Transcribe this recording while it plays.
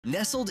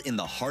Nestled in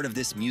the heart of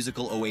this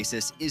musical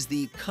oasis is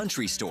the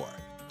Country Store,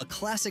 a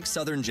classic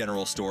Southern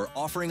general store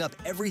offering up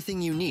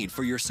everything you need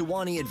for your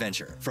Suwannee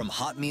adventure. From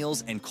hot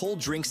meals and cold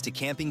drinks to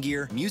camping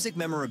gear, music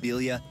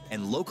memorabilia,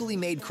 and locally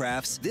made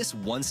crafts, this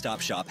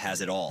one-stop shop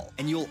has it all.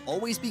 And you'll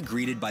always be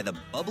greeted by the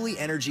bubbly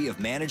energy of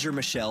manager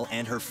Michelle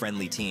and her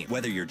friendly team,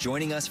 whether you're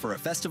joining us for a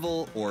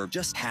festival or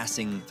just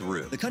passing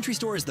through. The Country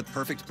Store is the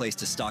perfect place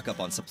to stock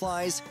up on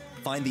supplies,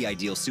 find the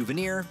ideal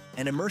souvenir,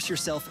 and immerse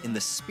yourself in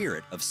the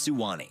spirit of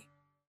Suwannee.